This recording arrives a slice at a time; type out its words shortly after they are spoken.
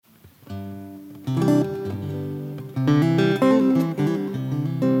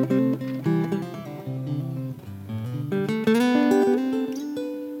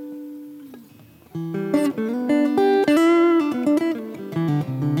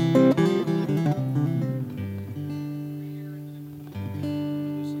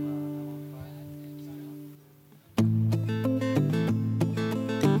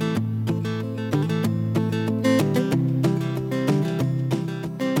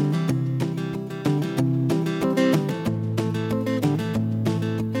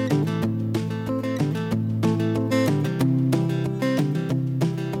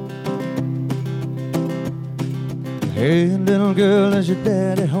Hey, little girl, is your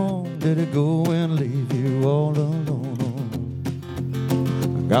daddy home? Did he go and leave you all alone?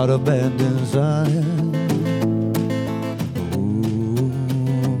 I got a bad desire.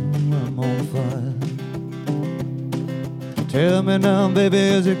 Tell me now, baby,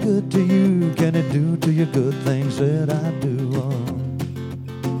 is it good to you? Can it do to you good things that I do?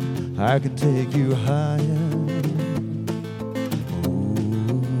 I can take you higher.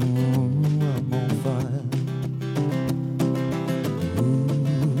 I'm on fire.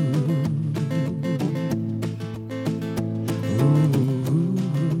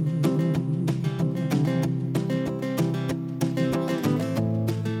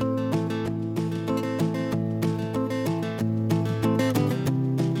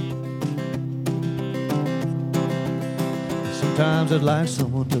 Sometimes it's like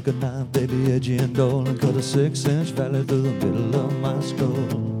someone took a knife, baby, edgy and dull, and cut a 6-inch valley through the middle of my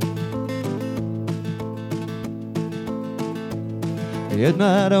skull. At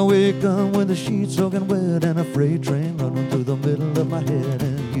night I wake up with the sheets soaking wet and a freight train running through the middle of my head,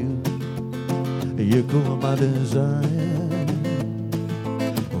 and you cool my desire.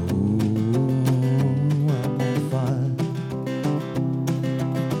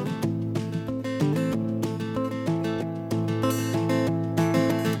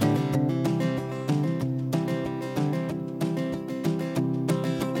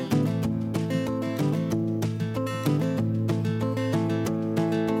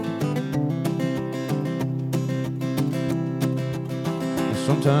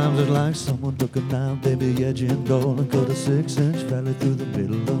 Sometimes it's like someone took a knife, baby, edgy and dull, and cut a 6-inch valley through the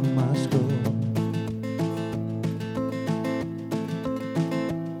middle of my skull.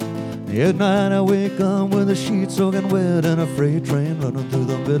 At night I wake up with the sheets soaking wet and a freight train running through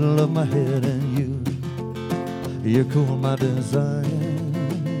the middle of my head, and you cool my desire.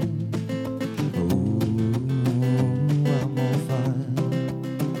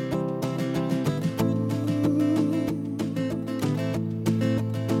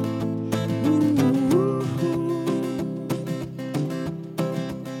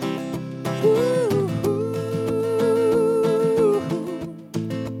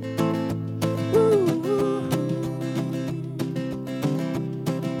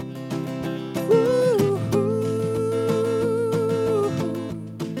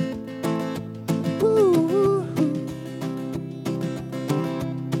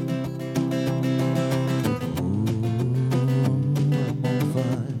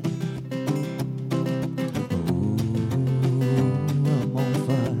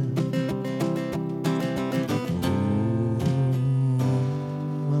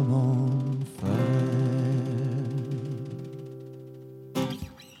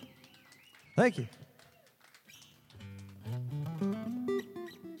 Thank you.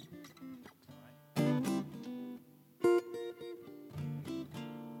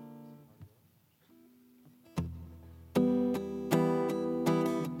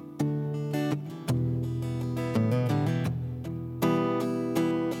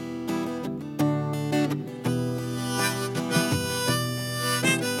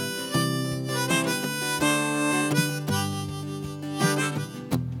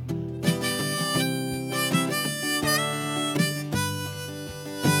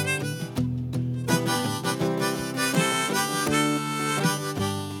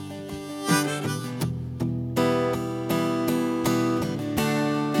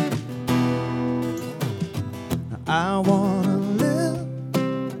 I wanna live,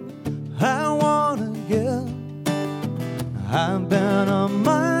 I wanna give. I've been a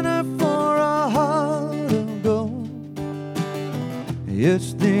miner for a heart of gold.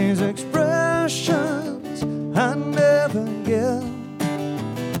 It's these expressions I never get,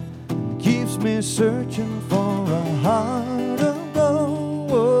 keeps me searching for a heart of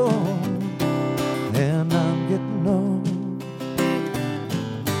gold. And I'm getting old.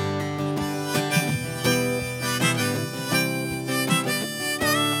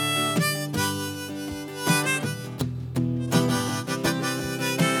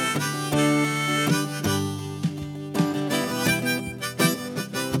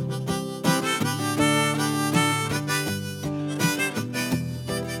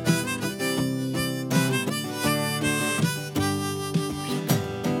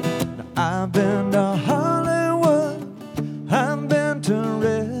 I've been to Hollywood, I've been to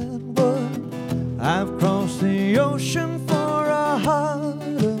Redwood, I've crossed the ocean for a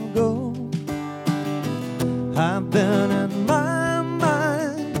heart of gold. I've been in my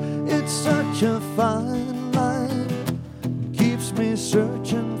mind, it's such a fine line, keeps me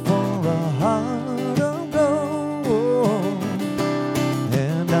searching for a heart of gold.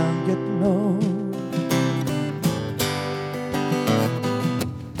 And I'm getting old.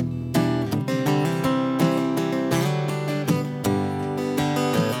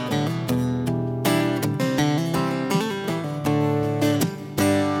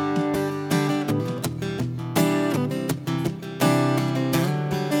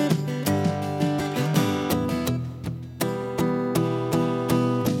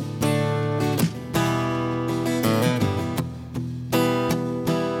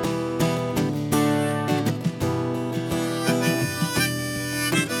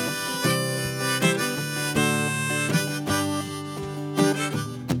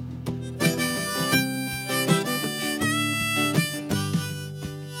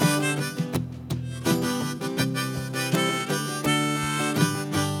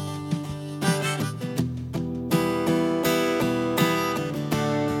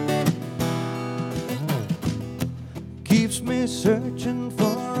 searching for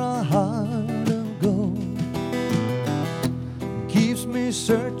a heart of gold. Keeps me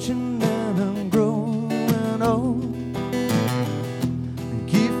searching and I'm growing old.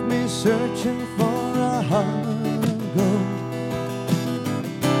 Keeps me searching for a heart of gold.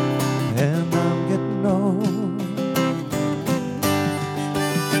 And I'm getting old.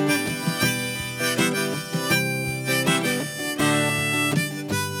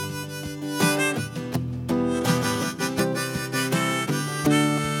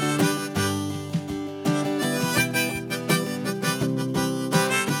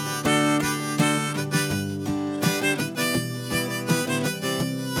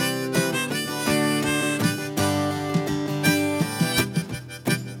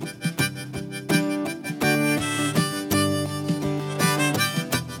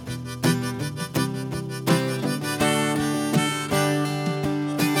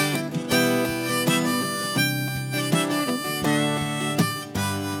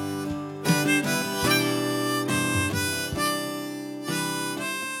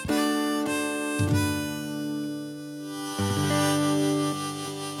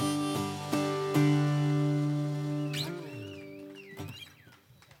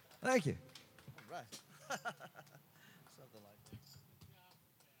 Thank you. All right. Something like this.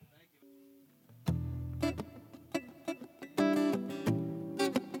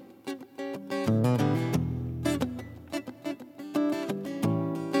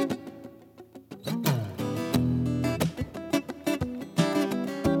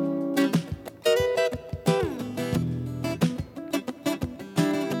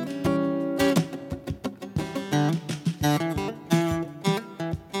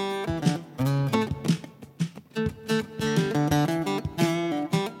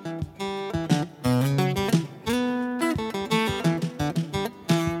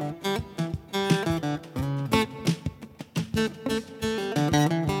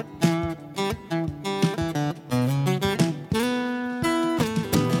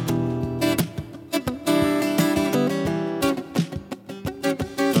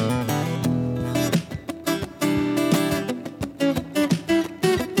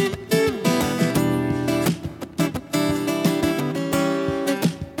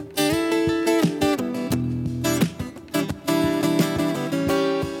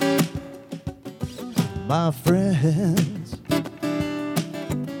 My friends,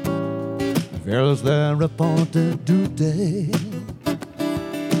 fellas, they're up on the duty.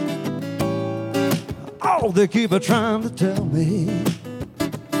 Oh, they keep trying to tell me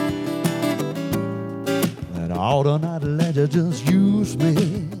that I ought to not let you just use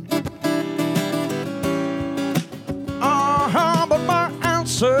me. But my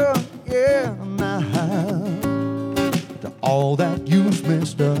answer, yeah, now to all that use me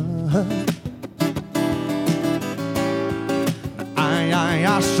stuff.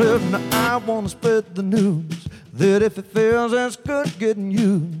 I said, I want to spread the news that if it feels as good getting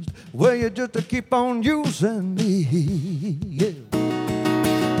used, well, you just to keep on using me, yeah,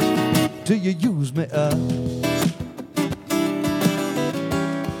 till you use me up.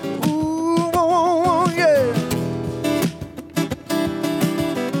 Ooh, oh, yeah.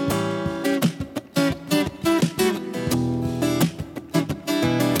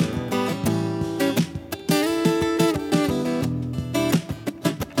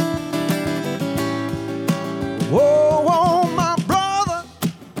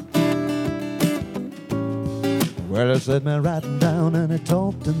 Well, he set me writing down and he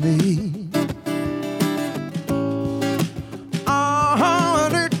talked to me.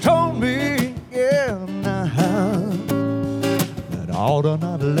 And he told me, yeah, now that I ought to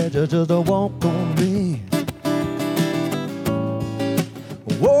not let you just walk on me.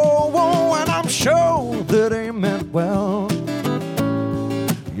 Whoa, and I'm sure that he meant well.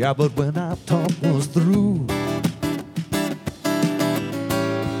 Yeah, but when our talk was through,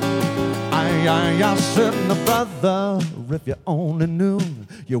 I said, brother, if you only knew,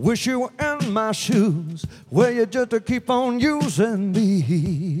 you wish you were in my shoes, where you just to keep on using me,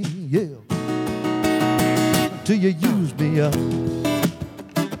 yeah, till you use me up.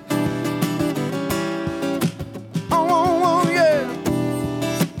 Oh, yeah.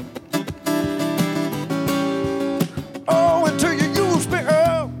 Oh, until you use me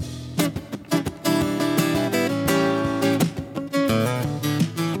up.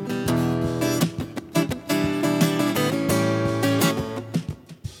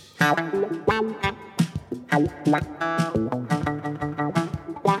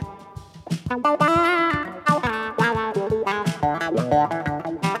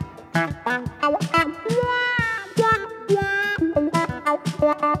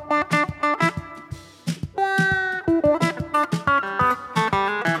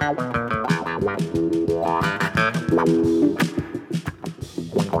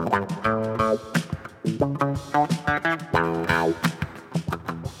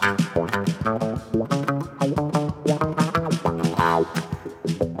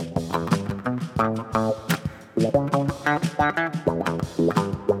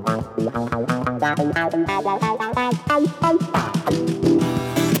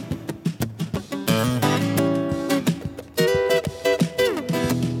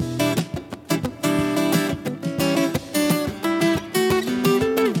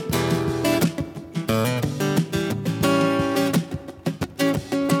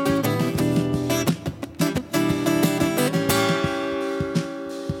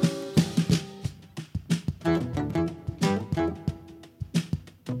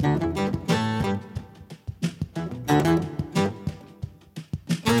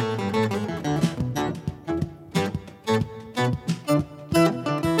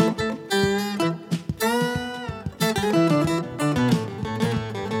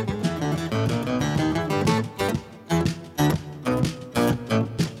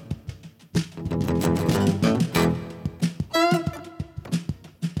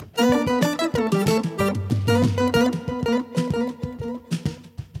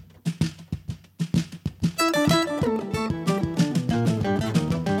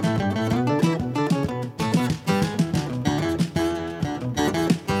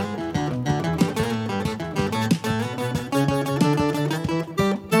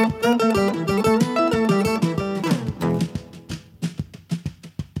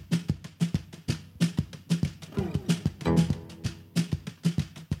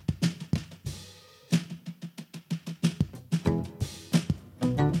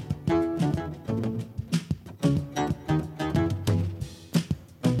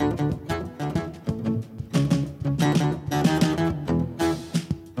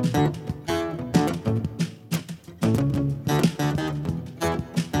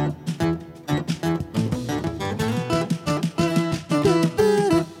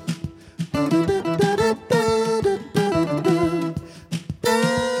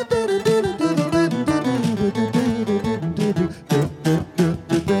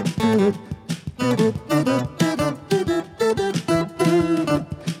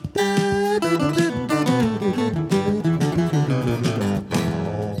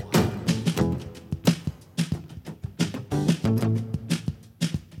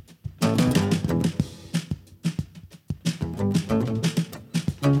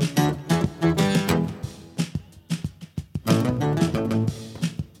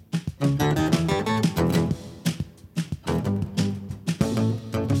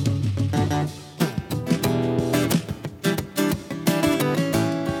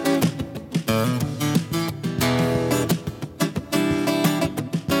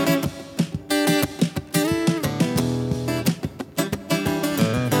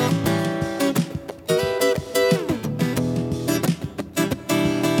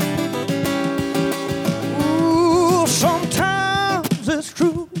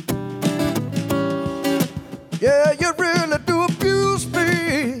 Yeah, you really do abuse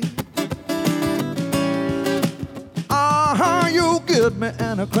me. You get me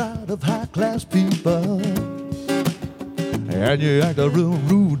in a crowd of high-class people, and you act a real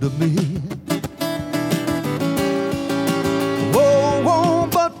rude to me. Whoa, whoa,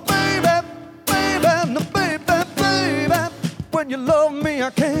 but baby, when you love me, I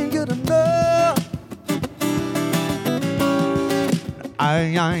can't get enough.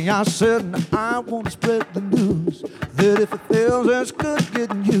 I said I want to spread the news that if it feels as good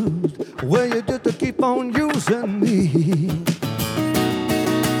getting used, well, you just to keep on using me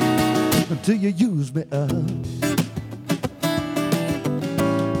until you use me up.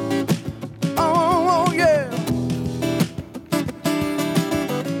 Oh, yeah.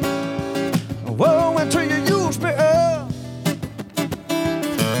 Whoa, until you use me up.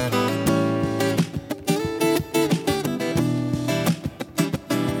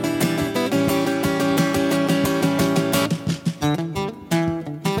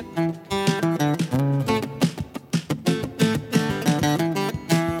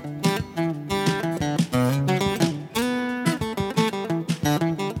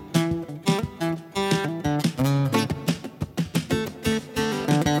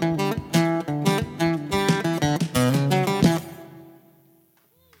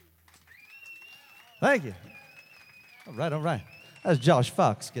 Thank you. All right. That's Josh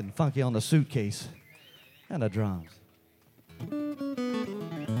Fox getting funky on the suitcase and the drums.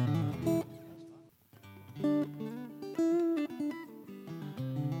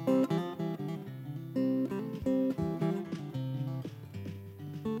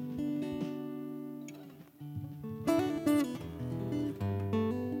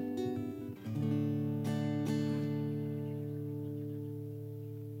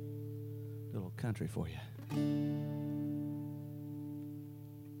 country for you.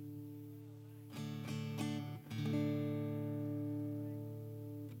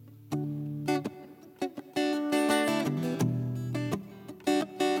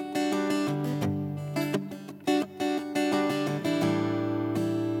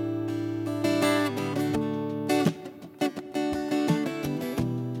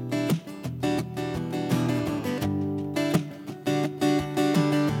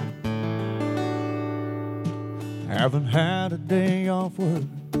 Haven't had a day off work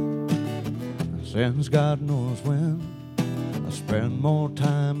since God knows when. I spend more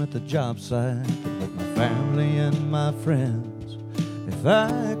time at the job site with my family and my friends. If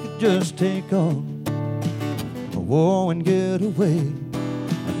I could just take on a war and get away,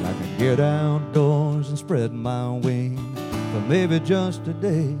 if I could get outdoors and spread my wings for maybe just a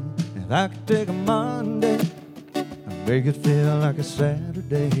day. If I could take a Monday and make it feel like a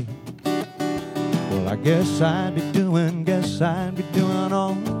Saturday, well, I guess I'd be doing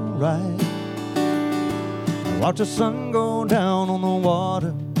all right. I watch the sun go down on the water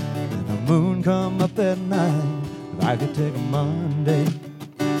and the moon come up at night. If I could take a Monday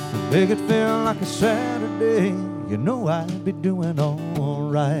and make it feel like a Saturday, you know I'd be doing all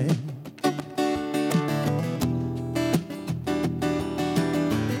right.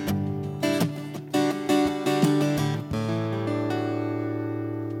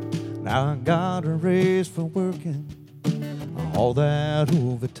 Now I got a raise for working all that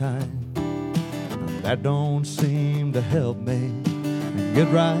overtime. That don't seem to help me and get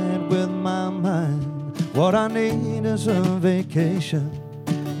right with my mind. What I need is a vacation,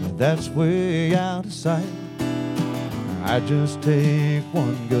 but that's way out of sight. I just take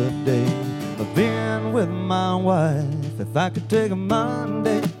one good day of being with my wife. If I could take a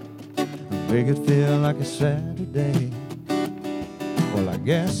Monday and make it feel like a Saturday, well, I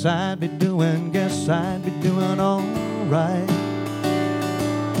guess I'd be doing all right.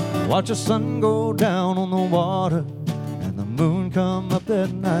 Watch the sun go down on the water and the moon come up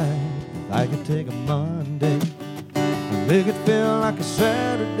at night. If I could take a Monday and make it feel like a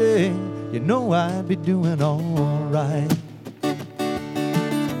Saturday, you know I'd be doing all right.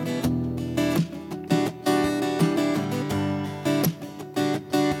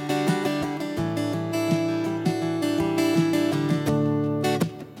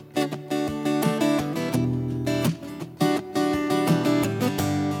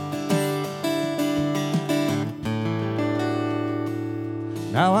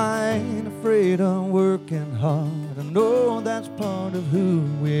 Now I ain't afraid of working hard. I know that's part of who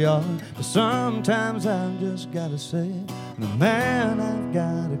we are. But sometimes I've just gotta say, man, I've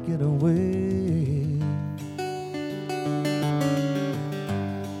gotta get away.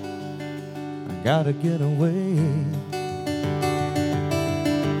 I gotta get away.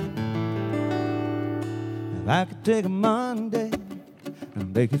 If I could take a Monday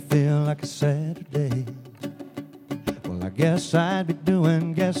and make it feel like a Saturday, I guess I'd be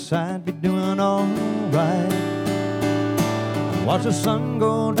doing all right. Watch the sun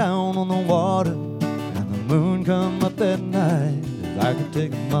go down on the water and the moon come up at night. If I could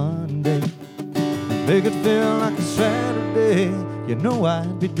take a Monday and make it feel like a Saturday, you know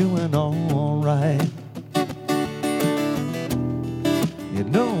I'd be doing all right. You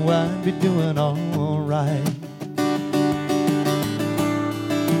know I'd be doing all right.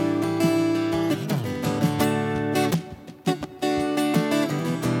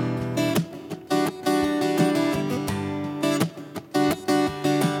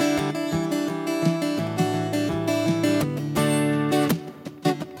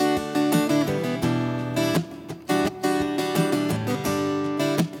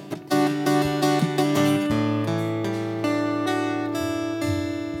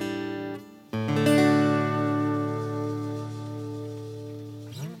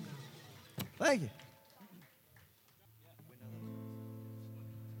 Thank you.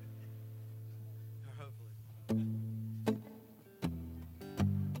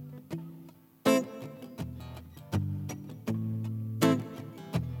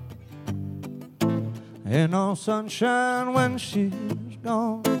 Ain't no sunshine when she's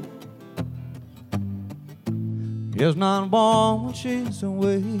gone. It's not warm when she's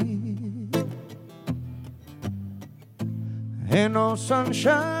away. Ain't no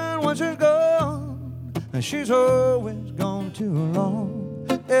sunshine when she's gone, and she's always gone too long.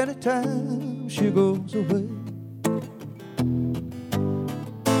 Anytime she goes away,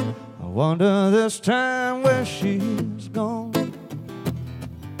 I wonder this time where she's gone.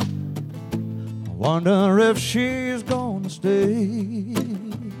 I wonder if she's gonna stay.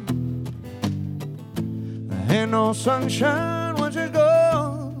 There ain't no sunshine when she's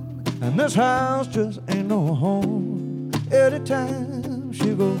gone, And this house just ain't no home anytime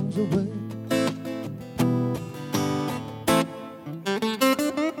she goes away.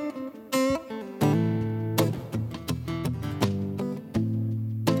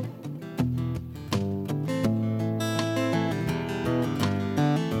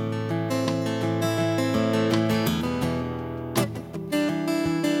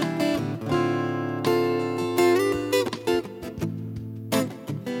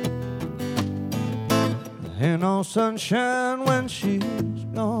 Ain't no sunshine when she's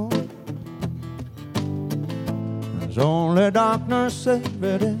gone. There's only darkness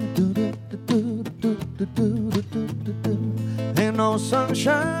every day. Ain't no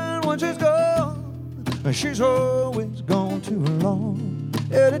sunshine when she's gone. She's always gone too long.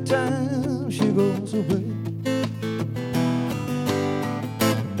 Anytime she goes away.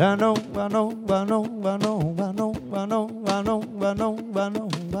 I know, I know, I know, I know, I know, I know, I know, I know, I know, I know,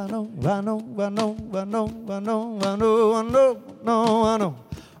 I know, I know, I know, I know, I know, I know, I know.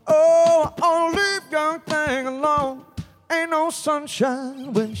 Oh, I wanna leave young thing alone. Ain't no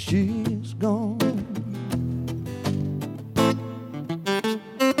sunshine when she's gone.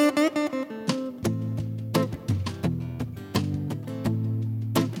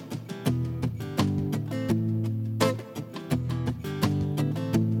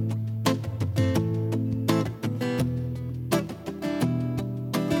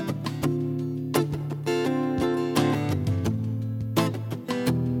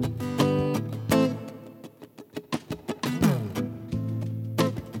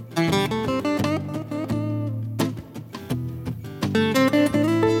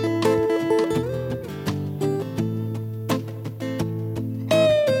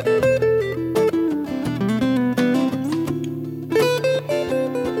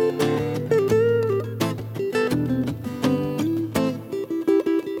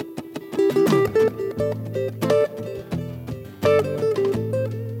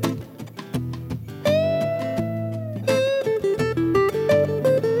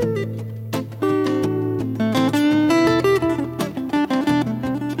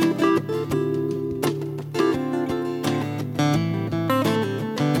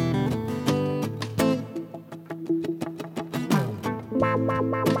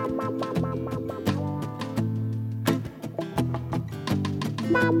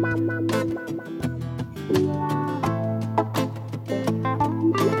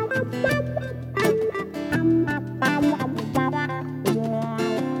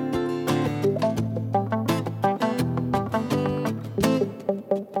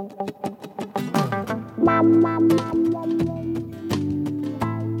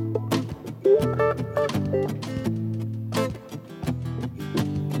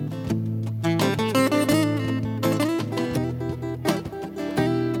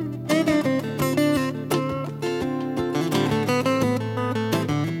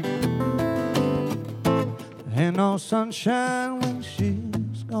 Ain't no sunshine when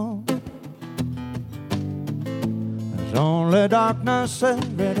she's gone. There's only darkness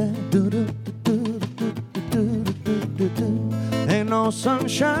every day. Ain't no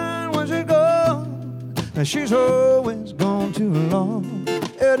sunshine when she's gone. And she's always gone too long.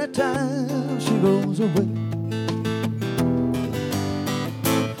 Anytime she goes away.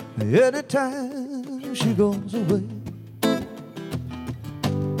 Anytime she goes away.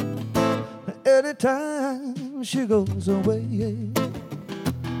 Anytime she goes away.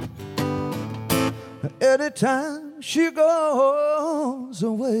 Anytime she goes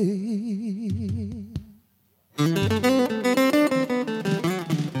away.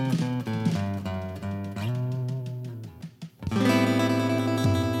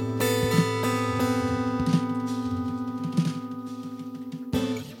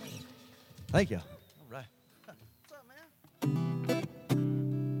 Thank you. All right. What's up, man?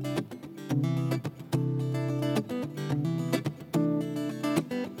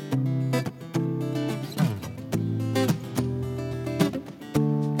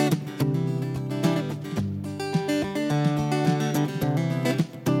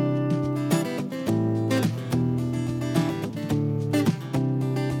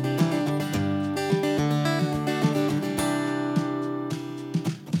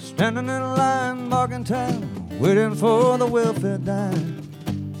 Standing in a line, marking time, waiting for the welfare dime,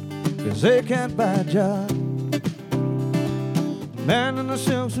 'cause they can't buy a job. Man in the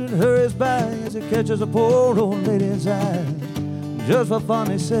silk suit hurries by as he catches a poor old lady's eye. Just for fun,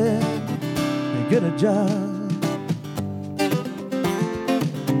 he said, get a job.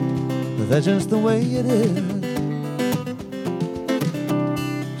 But that's just the way it is.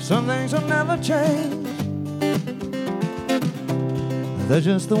 Some things will never change. That's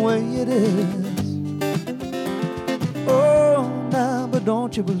just the way it is. Oh, now, but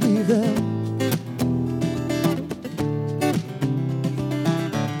don't you believe them?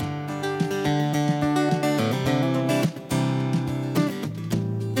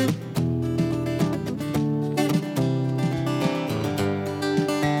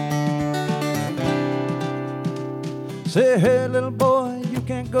 Say, hey, little boy, you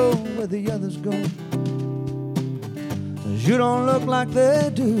can't go where the others go. 'Cause you don't look like they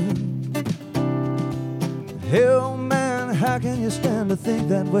do. Hey, old man, how can you stand to think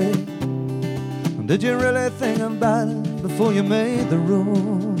that way? Did you really think about it before you made the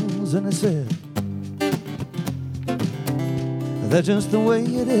rules? And he said, that's just the way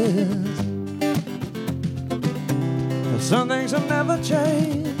it is. Some things have never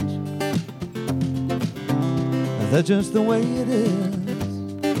changed. That's just the way it is.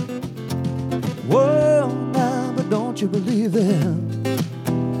 Whoa, now, but don't you believe them?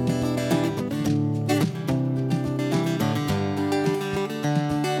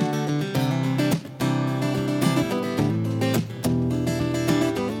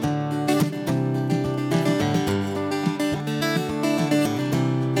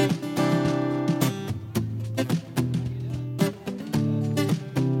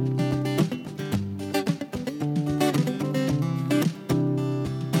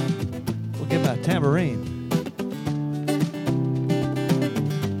 Tambourine.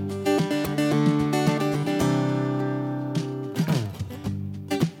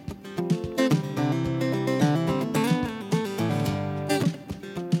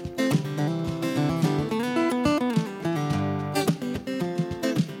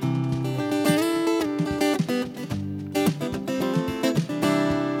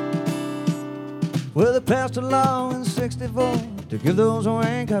 Well, they passed a law in '64 to give those who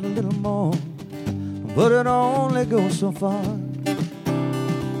ain't got a little more. But it only goes so far.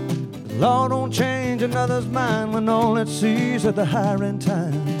 The law don't change another's mind when all it sees at the hiring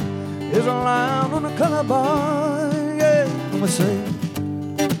time is a line on the color bar. Yeah, and we say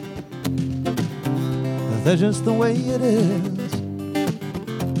that's just the way it is.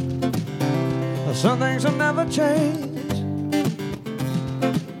 Some things have never changed.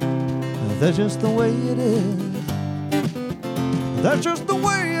 That's just the way it is. That's just the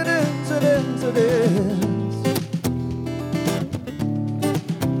way it is, it is, it is.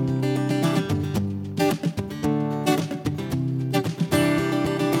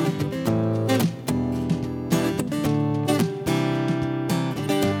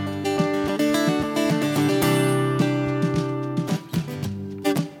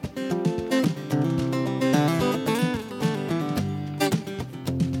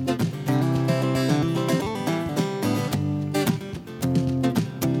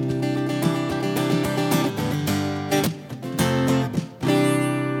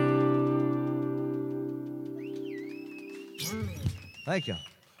 Thank you.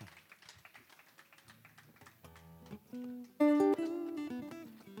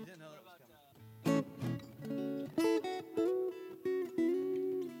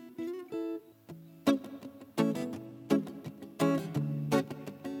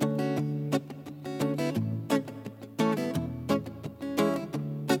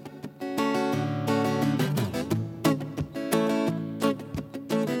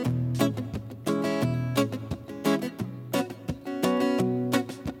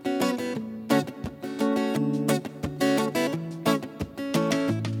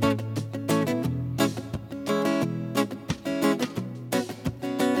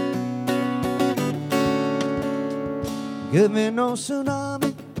 Give me no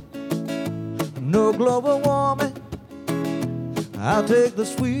tsunami, no global warming. I'll take the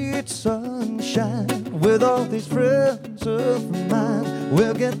sweet sunshine with all these friends of mine.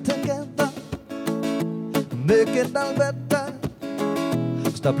 We'll get together, make it all better.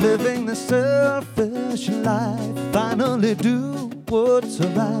 Stop living the selfish life. Finally do what's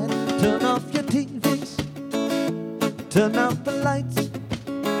right. Turn off your TVs, turn out the lights,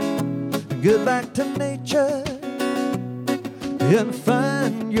 get back to nature and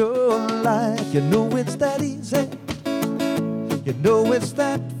find your life. You know it's that easy, you know it's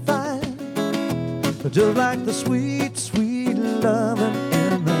that fine, just like the sweet, sweet loving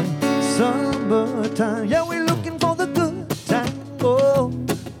in the summertime. Yeah, we're looking for the good time. Oh,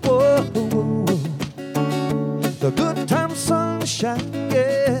 oh, oh, oh. The good time sunshine.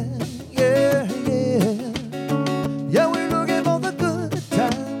 Yeah, yeah, yeah. Yeah, we're looking for the good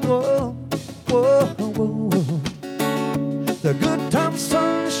time. Oh, oh, oh, oh. The good time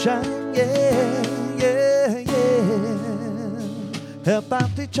sunshine, yeah, yeah, yeah. Help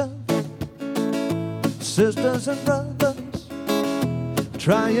out each other, sisters and brothers.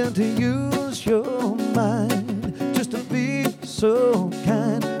 trying to use your mind just to be so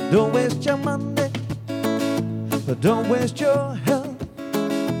kind. Don't waste your money, don't waste your health.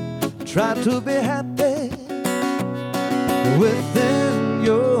 Try to be happy within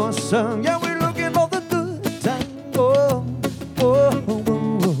yourself. Yeah, we're looking for the good time. Oh, oh, oh,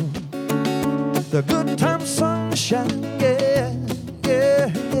 oh. The good time sunshine. Yeah,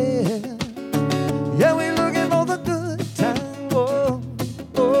 yeah, yeah. Yeah, we're looking for the good time. Oh,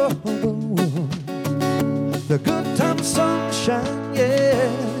 oh, oh, oh. The good time sunshine. Yeah,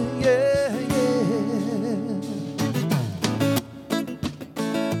 yeah, yeah.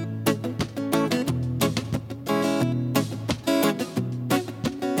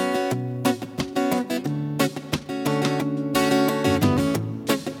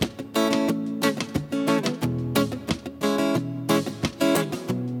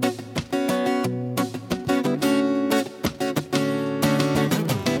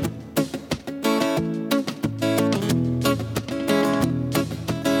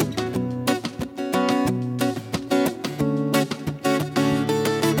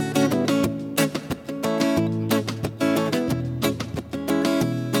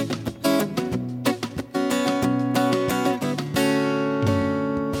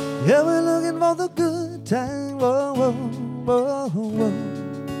 Yeah, we're looking for the good time, whoa, whoa, whoa, whoa.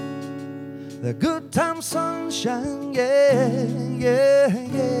 The good time sunshine, yeah, yeah,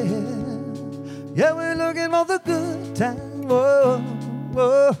 yeah. Yeah, we're looking for the good time, whoa,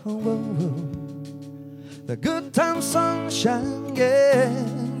 whoa, whoa, whoa. The good time sunshine, yeah,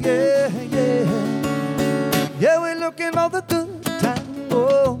 yeah, yeah. Yeah, we're looking for the good time,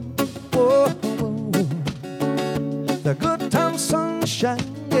 whoa, whoa, whoa, whoa. The good time sunshine.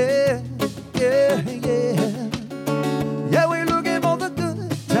 Yeah, yeah, yeah. Yeah, we're looking for the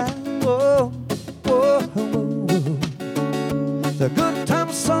good time. Whoa, whoa, whoa, whoa. The good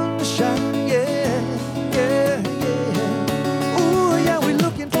time sunshine. Yeah, yeah, yeah. Ooh, yeah, we're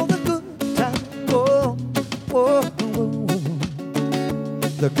looking for the good time. Whoa, whoa, whoa, whoa.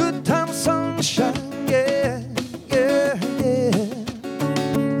 The good time sunshine. Yeah, yeah, yeah.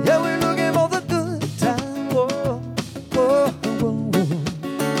 Yeah, we're looking for the good time. Whoa, whoa, whoa, whoa.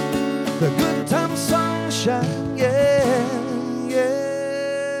 The good time sunshine, yeah,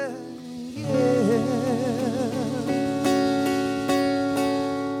 yeah, yeah.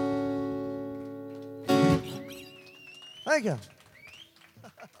 Thank you.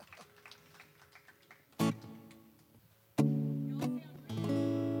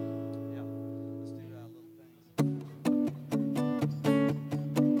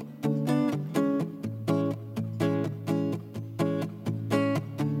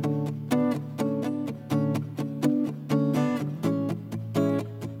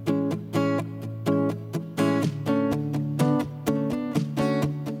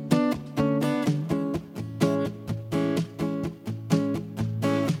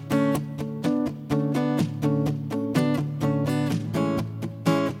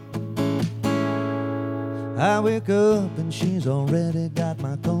 I wake up and she's already got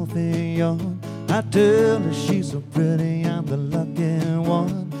my coffee on. I tell her she's so pretty, I'm the lucky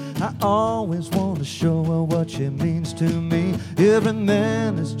one. I always want to show her what she means to me. Every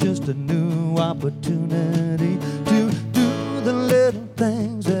man is just a new opportunity to do the little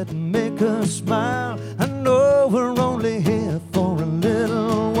things that make her smile. I know we're only here for a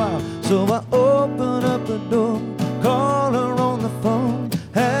little while, so I open up the door, call her on the phone,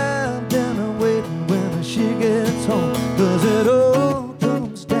 have dinner waiting when she gets home. 'Cause it all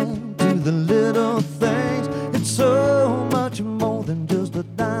comes down to the little things. It's so much more than just a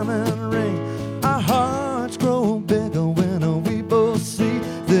diamond ring. Our hearts grow bigger when we both see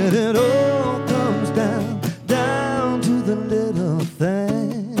that it all comes down to the little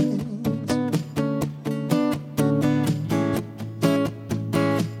things.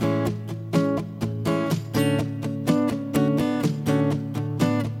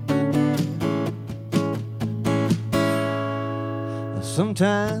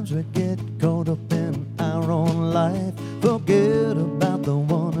 Sometimes we get caught up in our own life, forget about the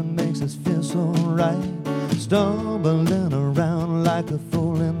one that makes us feel so right. Stumbling around like a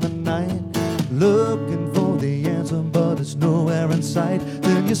fool in the night, looking for the answer but it's nowhere in sight.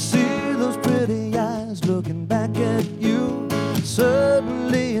 Then you see those pretty eyes looking back at you.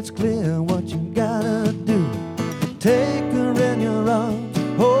 Suddenly it's clear what you gotta do. Take her in your arms,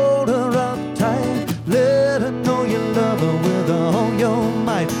 hold her up tight, let her know you love her with all your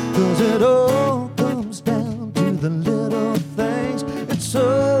might. 'Cause it all comes down to the little things. It's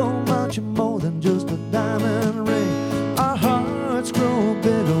so much more than just a diamond ring. Our hearts grow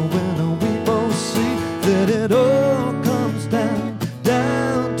bigger when we both see that it all comes down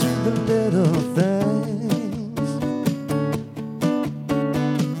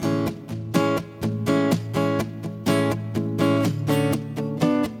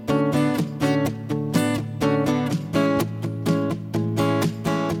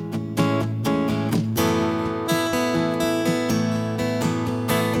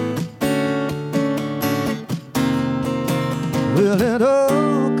it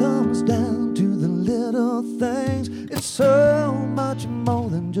all comes down to the little things. It's so much more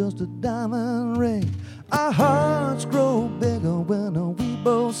than just a diamond ring. Our hearts grow bigger when we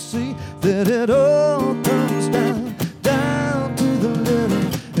both see that it all comes down to the little.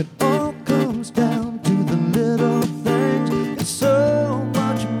 It all comes down to the little things. It's so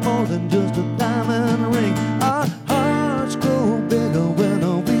much more than just a diamond ring. Our hearts grow bigger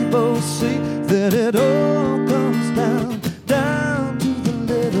when we both see that it all comes down to the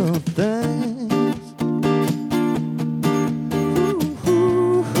little things. Ooh,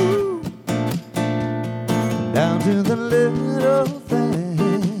 ooh, ooh. Down to the little things.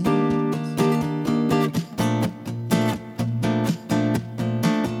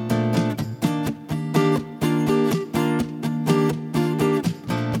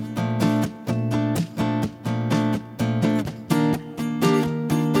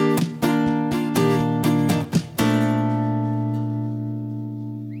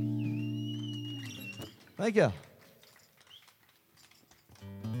 Thank you.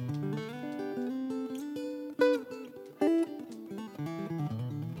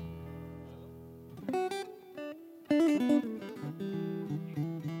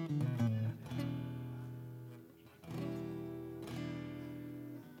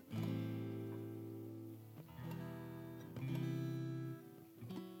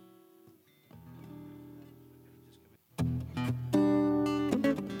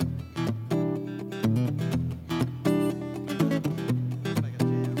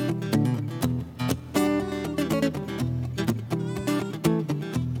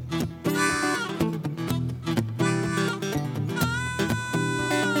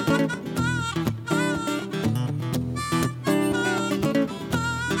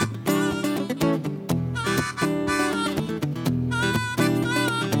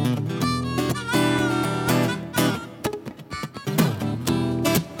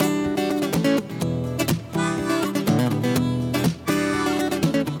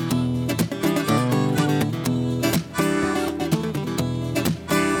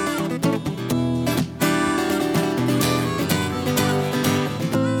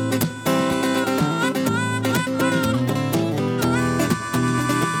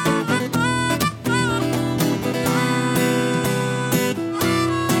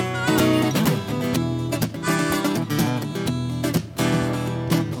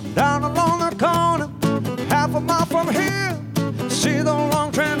 Down along the corner, half a mile from here, see the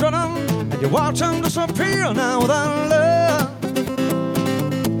long train running, and you watch them disappear. Now without love,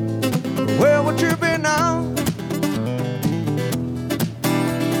 where would you be now?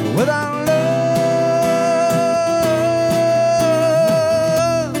 Without love,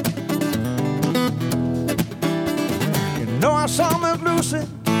 you know I saw Miss Lucy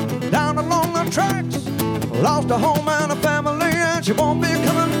down along the tracks, lost a home and a family, and she won't be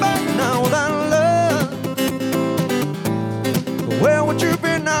coming back now without love. Where would you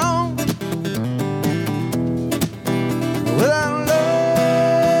be now? Without love.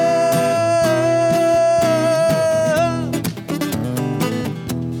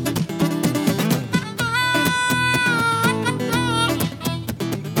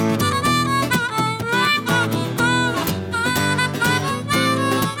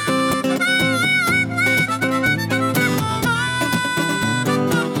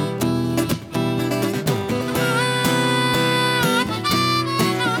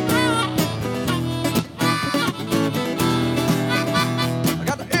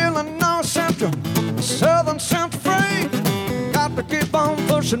 Southern Central Freight, got to keep on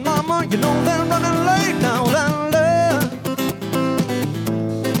pushing, mama. You know they're running late now. Without love,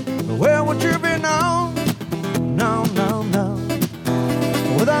 where would you be now? No, no, no.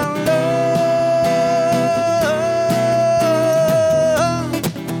 Without love,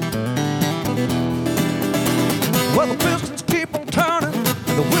 well the pistons keep on turning,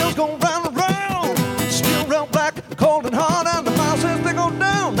 the wheels go round and round. Steel rail black, cold and hard, and the miles as they go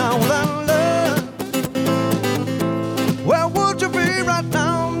down. Now without love. Where would you be right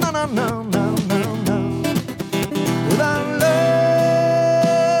now? No, no, no, no, no, no. Without love,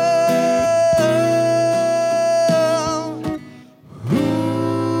 ooh,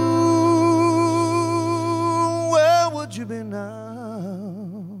 where would you be now?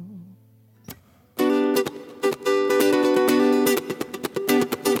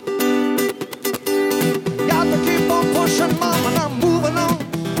 Got to keep on pushing, mama, and I'm moving on.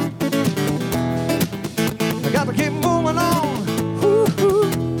 I got to keep moving on. Ooh, ooh.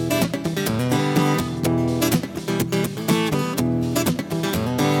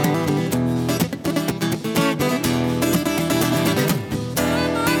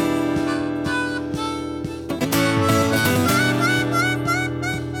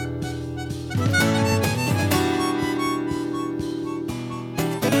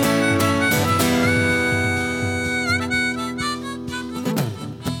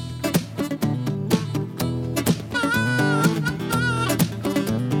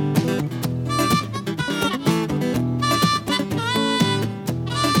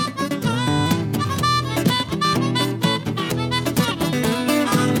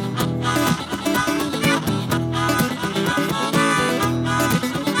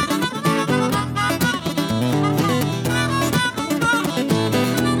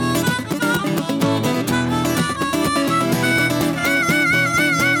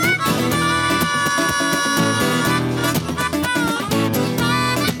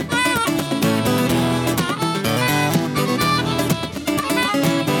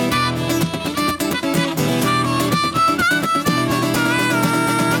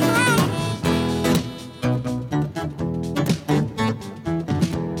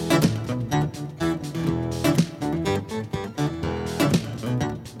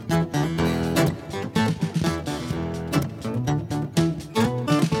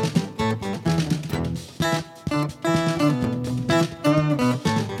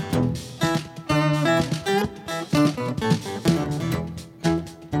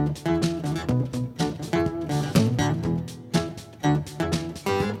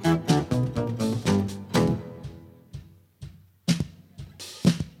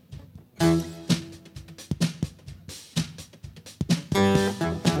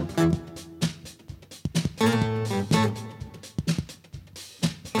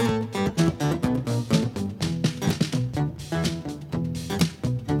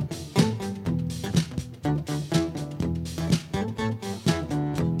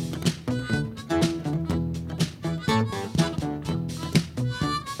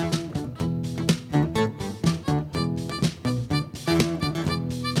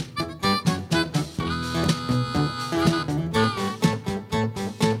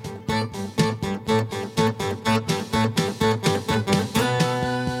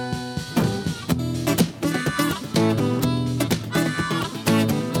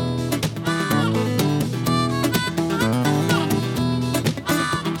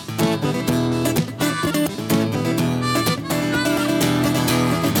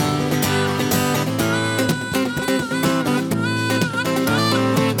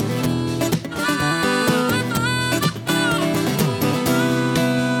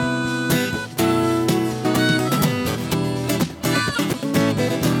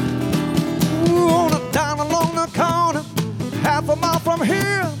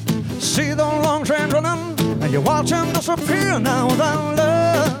 see those long trains running, and you watch them disappear now without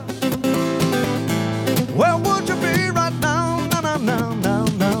love. Where would you be right now, now, now, now, now,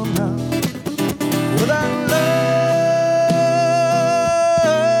 now, now, without love?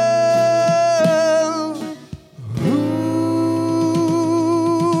 Ooh,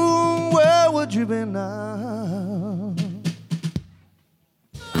 where would you be now?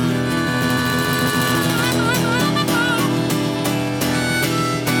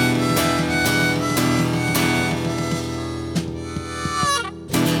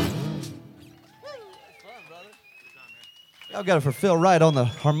 Y'all got it for Phil Wright on the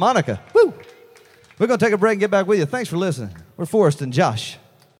harmonica. Woo! We're going to take a break and get back with you. Thanks for listening. We're Forrest and Josh.